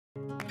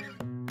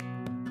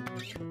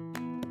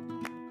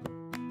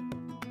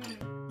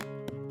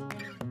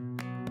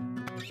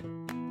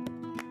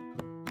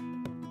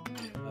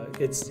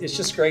It's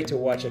just great to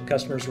watch a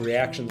customer's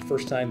reaction the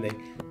first time they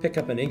pick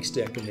up an ink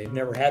stick and they've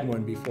never had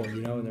one before,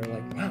 you know, and they're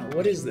like, wow,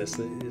 what is this?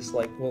 It's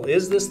like, well,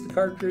 is this the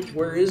cartridge?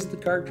 Where is the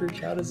cartridge?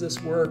 How does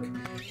this work?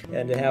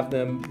 And to have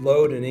them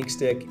load an ink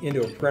stick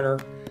into a printer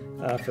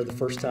for the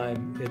first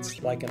time,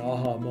 it's like an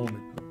aha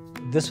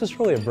moment. This was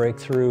really a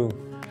breakthrough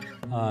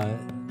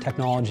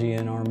technology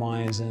in our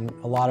minds, and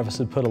a lot of us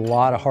had put a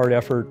lot of hard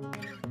effort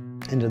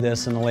into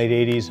this in the late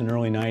 80s and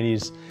early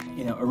 90s.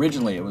 You know,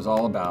 originally it was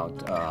all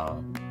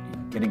about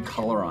getting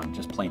color on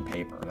just plain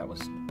paper. That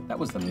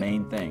was the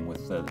main thing.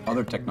 With the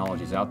other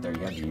technologies out there, you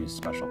had to use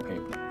special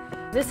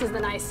paper. This is the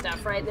nice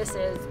stuff, right? This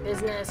is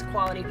business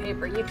quality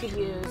paper. You could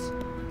use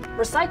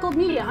recycled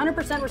media, 100%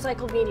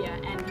 recycled media,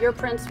 and your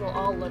prints will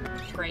all look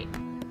great.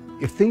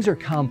 If things are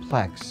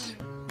complex,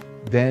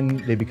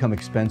 then they become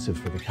expensive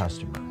for the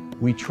customer.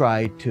 We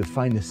try to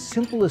find the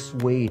simplest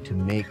way to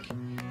make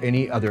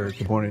any other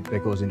component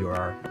that goes into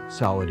our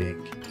solid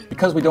ink.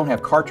 Because we don't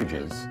have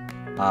cartridges,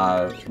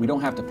 we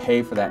don't have to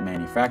pay for that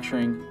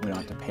manufacturing, we don't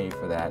have to pay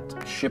for that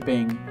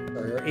shipping.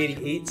 Our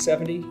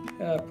 8870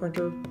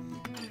 printer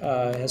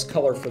has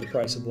color for the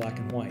price of black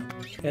and white.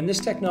 And this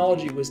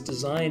technology was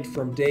designed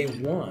from day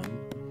one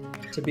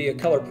to be a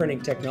color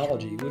printing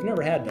technology. We've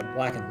never had a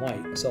black and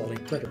white solid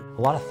ink printer.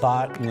 A lot of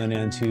thought went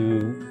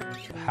into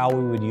how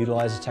we would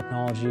utilize the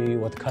technology,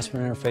 what the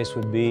customer interface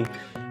would be.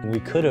 And we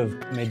could have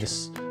made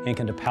this ink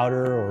into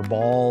powder or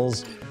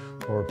balls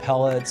or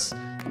pellets.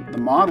 The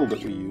model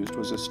that we used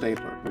was a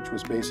stapler, which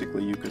was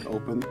basically you could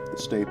open the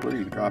stapler,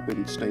 you drop it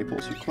in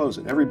staples, you close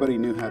it. Everybody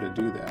knew how to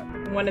do that.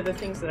 One of the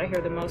things that I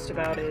hear the most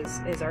about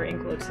is our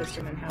ink load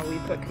system and how we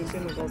put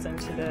consumables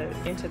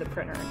into the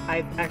printer.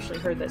 I've actually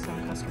heard that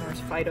some customers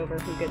fight over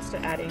who gets to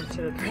add ink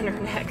to the printer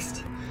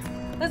next.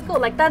 That's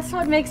cool. Like, that's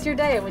what makes your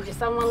day when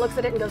someone looks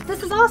at it and goes,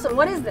 this is awesome,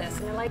 what is this?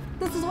 And you're like,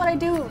 this is what I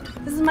do.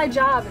 This is my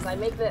job, is I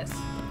make this.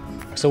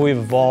 So we've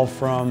evolved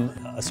from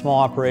a small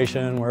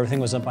operation where everything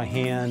was done by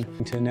hand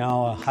to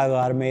now a highly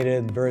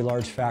automated, very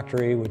large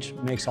factory which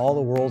makes all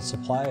the world's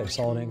supply of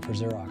solid ink for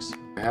Xerox.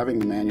 Having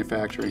the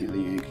manufacturing of the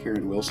ink here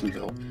in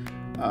Wilsonville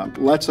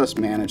lets us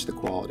manage the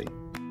quality.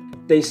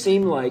 They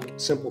seem like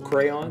simple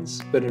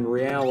crayons, but in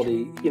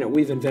reality, you know,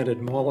 we've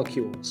invented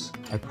molecules.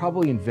 I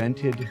probably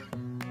invented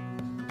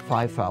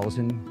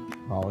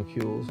 5,000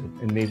 molecules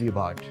and maybe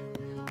about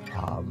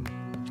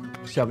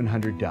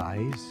 700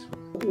 dyes.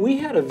 We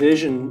had a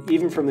vision,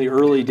 even from the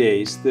early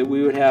days, that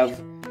we would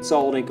have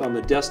solid ink on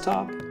the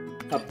desktop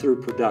up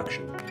through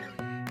production.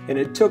 And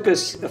it took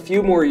us a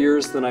few more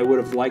years than I would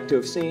have liked to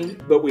have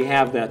seen, but we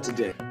have that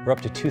today. We're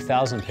up to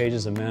 2,000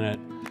 pages a minute,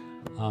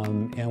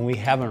 and we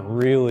haven't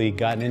really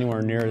gotten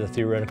anywhere near the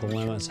theoretical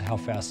limits of how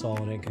fast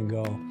solid ink can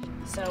go.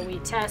 So we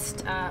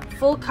test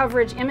full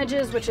coverage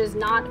images, which is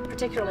not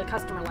particularly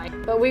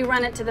customer-like, but we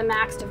run it to the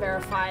max to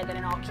verify that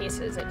in all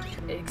cases it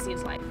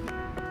exceeds life.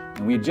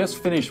 And we had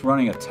just finished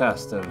running a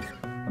test of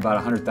about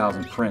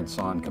 100,000 prints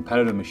on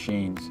competitive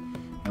machines,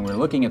 and we're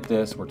looking at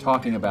this, we're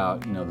talking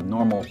about, you know, the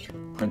normal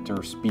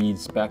printer speed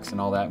specs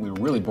and all that. We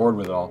were really bored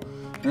with it all.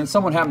 And then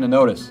someone happened to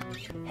notice,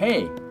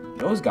 hey,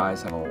 those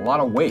guys have a lot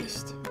of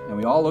waste. And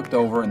we all looked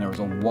over and there was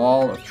a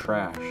wall of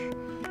trash.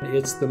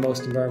 It's the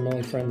most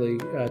environmentally friendly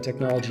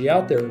technology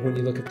out there when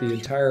you look at the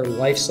entire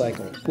life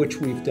cycle,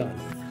 which we've done.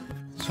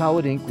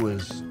 Solid ink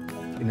was,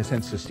 in a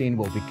sense,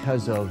 sustainable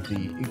because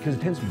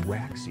it tends to be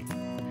waxy.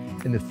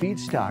 And the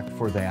feedstock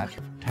for that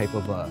type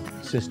of a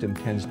system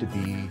tends to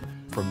be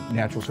from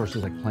natural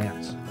sources like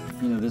plants.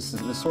 You know, this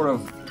sort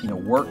of, you know,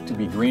 work to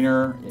be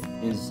greener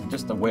is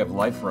just a way of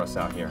life for us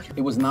out here.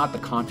 It was not the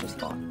conscious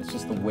thought, it's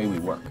just the way we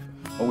work.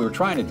 What we were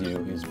trying to do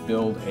is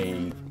build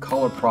a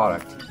color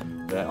product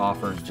that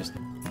offers just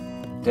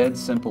dead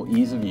simple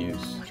ease of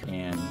use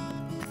and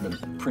the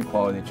print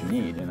quality that you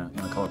need in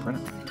a color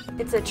printer.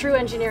 It's a true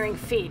engineering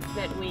feat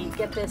that we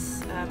get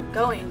this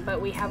going,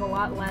 but we have a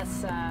lot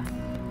less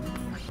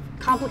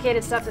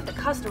complicated stuff that the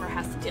customer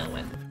has to deal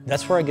with.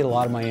 That's where I get a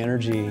lot of my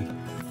energy,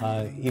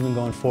 even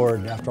going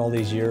forward after all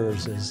these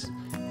years, is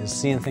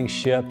seeing things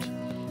shipped,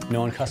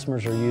 knowing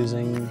customers are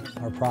using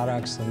our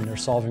products and they're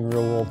solving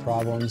real world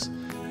problems,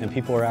 and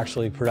people are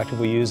actually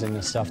productively using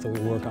the stuff that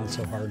we work on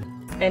so hard.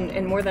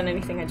 And more than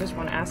anything, I just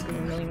want to ask them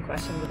a million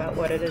questions about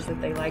what it is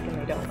that they like and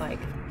they don't like.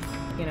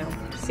 You know,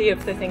 see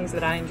if the things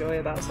that I enjoy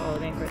about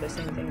solid ink are the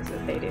same things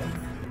that they do.